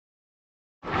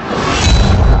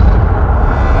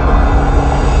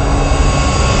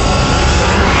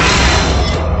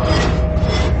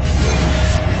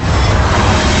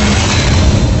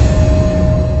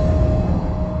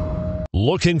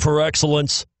Looking for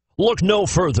excellence? Look no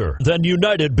further than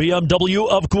United BMW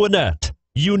of Gwinnett.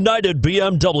 United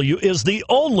BMW is the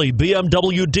only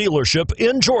BMW dealership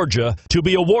in Georgia to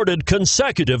be awarded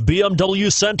consecutive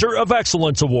BMW Center of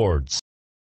Excellence Awards.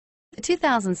 The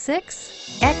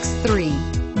 2006 X3.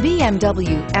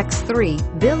 BMW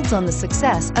X3 builds on the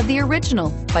success of the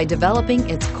original by developing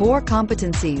its core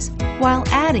competencies while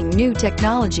adding new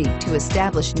technology to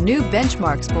establish new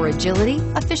benchmarks for agility,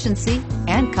 efficiency,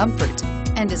 and comfort,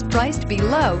 and is priced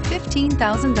below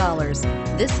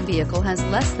 $15,000. This vehicle has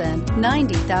less than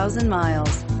 90,000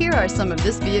 miles. Here are some of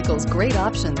this vehicle's great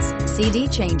options: CD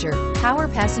changer, power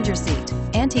passenger seat,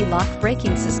 anti-lock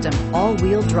braking system,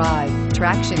 all-wheel drive,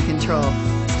 traction control,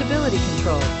 stability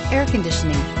control, air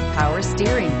conditioning, power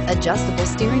steering, adjustable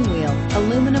steering wheel,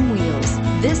 aluminum wheels.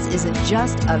 This isn't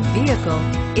just a vehicle,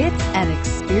 it's an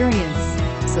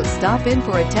experience. So stop in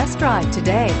for a test drive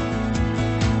today.